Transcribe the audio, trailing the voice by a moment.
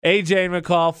AJ and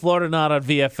McCall, Florida Not on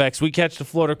VFX. We catch the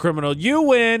Florida criminal. You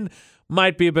win.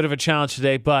 Might be a bit of a challenge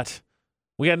today, but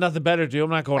we got nothing better to do. I'm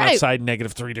not going outside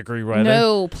 -3-degree weather.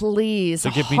 No, please.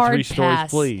 So give me Hard 3 stories, pass.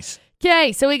 please.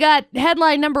 Okay, so we got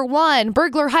headline number 1.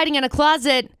 Burglar hiding in a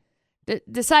closet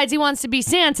decides he wants to be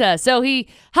Santa. So he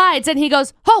hides and he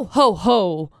goes, ho, ho,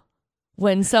 ho.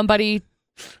 When somebody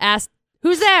asks,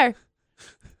 who's there?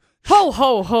 Ho,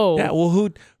 ho, ho. Yeah,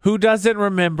 well, who doesn't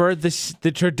remember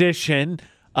the tradition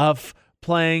of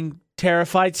playing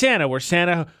Terrified Santa, where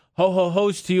Santa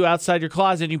ho-ho-hos to you outside your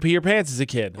closet and you pee your pants as a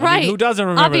kid? I mean, who doesn't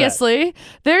remember Obviously.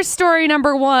 There's story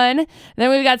number 1. Then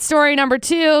we've got story number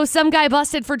 2. Some guy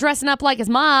busted for dressing up like his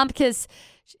mom because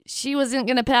she wasn't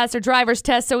going to pass her driver's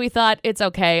test, so he thought, it's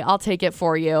okay, I'll take it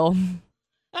for you.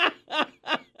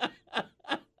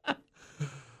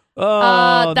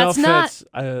 That's no not.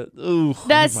 I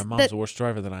think my mom's a worse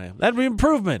driver than I am. That'd be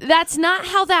improvement. That's not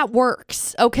how that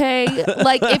works, okay?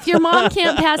 Like, if your mom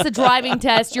can't pass a driving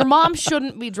test, your mom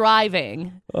shouldn't be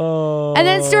driving. Oh. And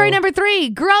then story number 3,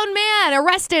 grown man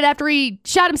arrested after he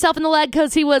shot himself in the leg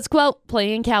because he was, quote,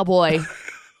 playing cowboy.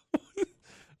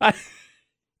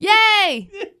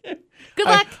 Yay! Good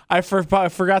luck. I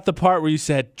forgot the part where you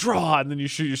said draw and then you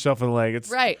shoot yourself in the leg. It's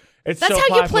right. It's that's so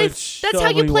how you play. That's how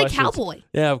you play cowboy.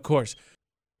 Yeah, of course.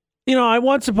 You know, I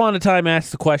once upon a time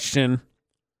asked the question,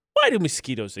 why do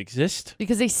mosquitoes exist?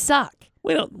 Because they suck.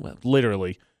 We don't, well,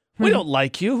 literally. We don't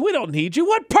like you. We don't need you.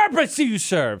 What purpose do you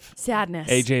serve? Sadness.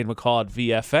 AJ and McCall at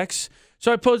VFX.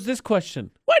 So I posed this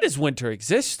question. Why does winter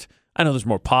exist? I know there's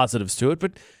more positives to it,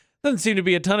 but doesn't seem to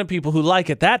be a ton of people who like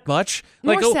it that much.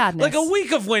 More sadness. Like a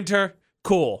week of winter,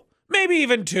 cool. Maybe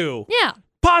even 2. Yeah.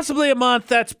 Possibly a month,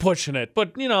 that's pushing it.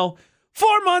 But, 4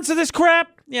 months of this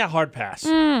crap, yeah, hard pass.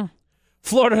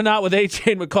 Florida Not with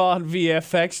AJ and McCall on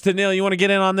VFX. Danielle, you want to get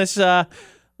in on this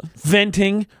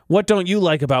venting? What don't you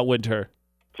like about winter?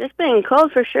 Just being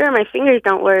cold for sure. My fingers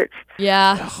don't work.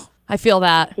 Yeah, I feel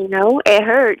that. It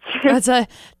hurts.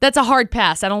 That's a hard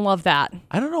pass. I don't love that.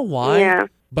 I don't know why, Yeah.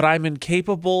 but I'm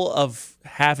incapable of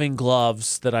having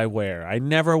gloves that I wear. I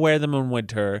never wear them in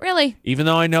winter. Really? Even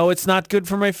though I know it's not good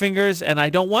for my fingers, and I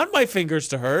don't want my fingers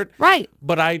to hurt. Right.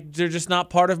 But they're just not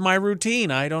part of my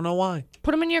routine. I don't know why.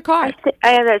 Put them in your car. I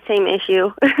have that same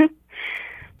issue.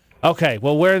 Okay,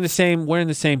 well, we're in the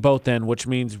same boat then, which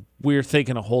means we're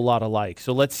thinking a whole lot alike.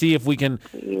 So let's see if we can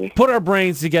put our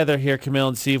brains together here, Camille,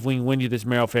 and see if we can win you this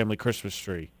Merrill family Christmas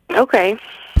tree. Okay.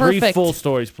 Perfect. 3 full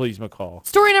stories, please, McCall.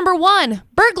 Story number 1.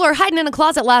 Burglar hiding in a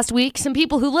closet last week. Some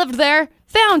people who lived there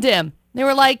found him. They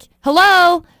were like,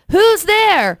 hello, who's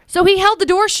there? So he held the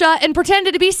door shut and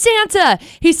pretended to be Santa.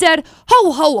 He said,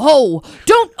 ho, ho, ho,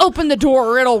 don't open the door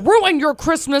or it'll ruin your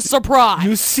Christmas surprise.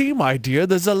 You see, my dear,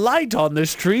 there's a light on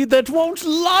this tree that won't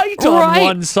light on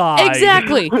one side.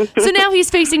 Exactly. So now he's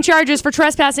facing charges for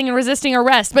trespassing and resisting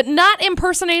arrest, but not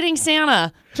impersonating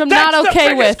Santa, which I'm not okay That's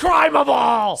the biggest with. crime of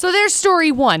all. So there's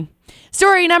story 1.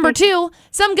 Story number 2,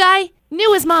 some guy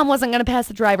knew his mom wasn't going to pass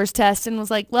the driver's test and was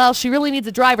like, well, she really needs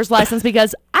a driver's license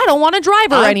because I don't want to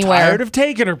drive her anywhere. I'm tired of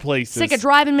taking her places. Sick of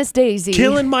driving Miss Daisy.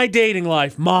 Killing my dating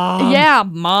life, Mom. Yeah,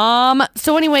 Mom.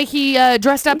 So anyway, he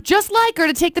dressed up just like her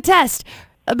to take the test.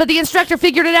 But the instructor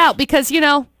figured it out because,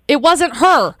 it wasn't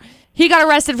her. He got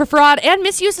arrested for fraud and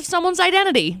misuse of someone's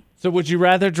identity. So would you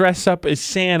rather dress up as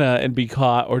Santa and be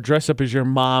caught or dress up as your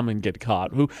mom and get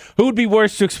caught? Who would be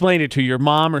worse to explain it to, your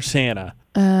mom or Santa?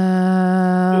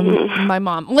 My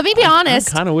mom. Let me be honest.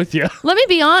 I'm kind of with you. Let me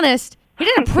be honest. He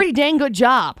did a pretty dang good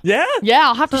job. Yeah? Yeah,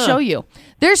 I'll have to show you.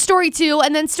 There's story 2,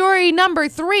 and then story number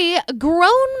 3. A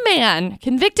grown man,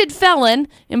 convicted felon,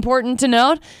 important to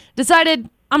note, decided,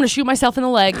 I'm going to shoot myself in the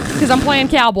leg because I'm playing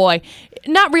cowboy.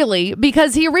 Not really,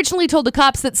 because he originally told the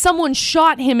cops that someone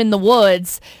shot him in the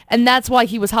woods, and that's why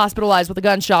he was hospitalized with a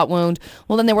gunshot wound.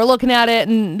 Well, then they were looking at it,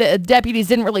 and the deputies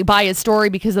didn't really buy his story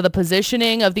because of the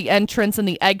positioning of the entrance and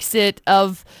the exit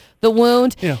of the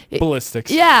wound. Yeah,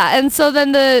 ballistics. Yeah, and so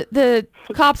then the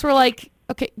cops were like,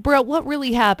 okay, bro, what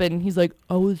really happened? He's like,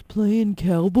 I was playing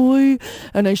cowboy,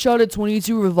 and I shot a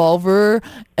 .22 revolver,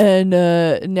 and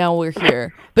now we're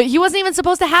here. But he wasn't even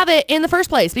supposed to have it in the first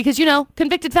place because,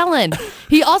 convicted felon.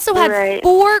 He also had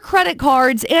 4 credit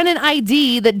cards and an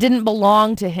ID that didn't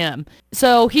belong to him.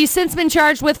 So he's since been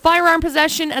charged with firearm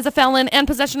possession as a felon and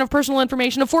possession of personal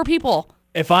information of 4 people.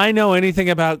 If I know anything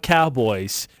about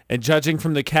cowboys, and judging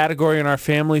from the category in our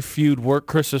Family Feud work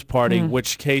Christmas party, in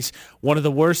which case one of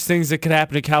the worst things that could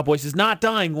happen to cowboys is not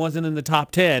dying, wasn't in the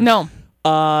top 10. No.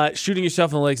 Shooting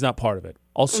yourself in the leg's not part of it.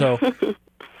 Also,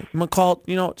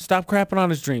 McCall, stop crapping on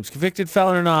his dreams. Convicted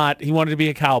felon or not, he wanted to be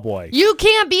a cowboy. You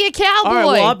can't be a cowboy. All right,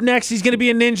 well, up next, he's going to be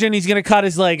a ninja, and he's going to cut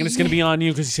his leg, and it's going to be on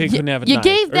you because he couldn't have a knife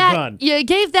or gun. You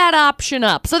gave that option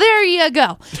up. So there you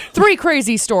go. 3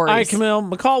 crazy stories. All right, Camille,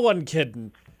 McCall wasn't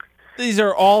kidding. These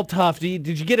are all tough. Did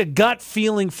you get a gut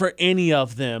feeling for any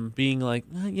of them being like,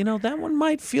 that one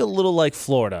might feel a little like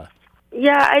Florida?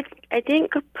 Yeah, I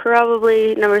think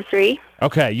probably number 3.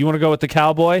 Okay, you want to go with the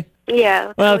cowboy?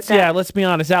 Yeah. Let's be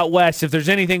honest. Out west, if there's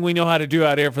anything we know how to do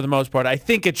out here for the most part, I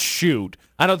think it's shoot.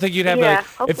 I don't think you'd have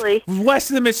hopefully. If west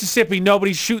of the Mississippi,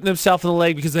 nobody's shooting themselves in the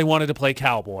leg because they wanted to play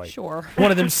cowboy. Sure. One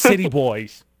of them city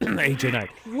boys. AJ Knight.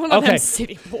 One of them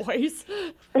city boys.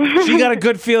 She got a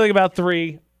good feeling about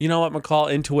 3. You know what,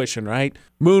 McCall? Intuition, right?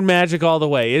 Moon magic all the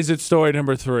way. Is it story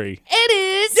number 3? It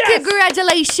is. Yes!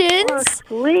 Congratulations. Oh,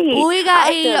 sweet. We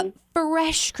got awesome. a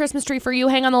fresh Christmas tree for you.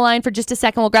 Hang on the line for just a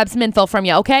second. We'll grab some info from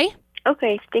you, okay?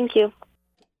 Okay, thank you.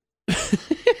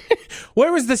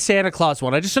 Where was the Santa Claus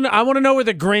one? I want to know where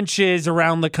the Grinch is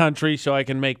around the country so I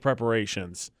can make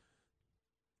preparations.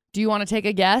 Do you want to take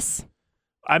a guess?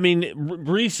 I mean,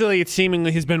 recently it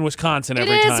seemingly has been Wisconsin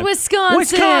every time. It is Wisconsin.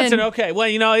 Wisconsin, okay. Well,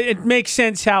 it makes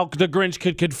sense how the Grinch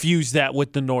could confuse that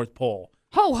with the North Pole.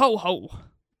 Ho, ho, ho.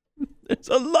 There's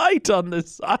a light on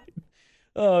this side.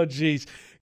 Oh, jeez.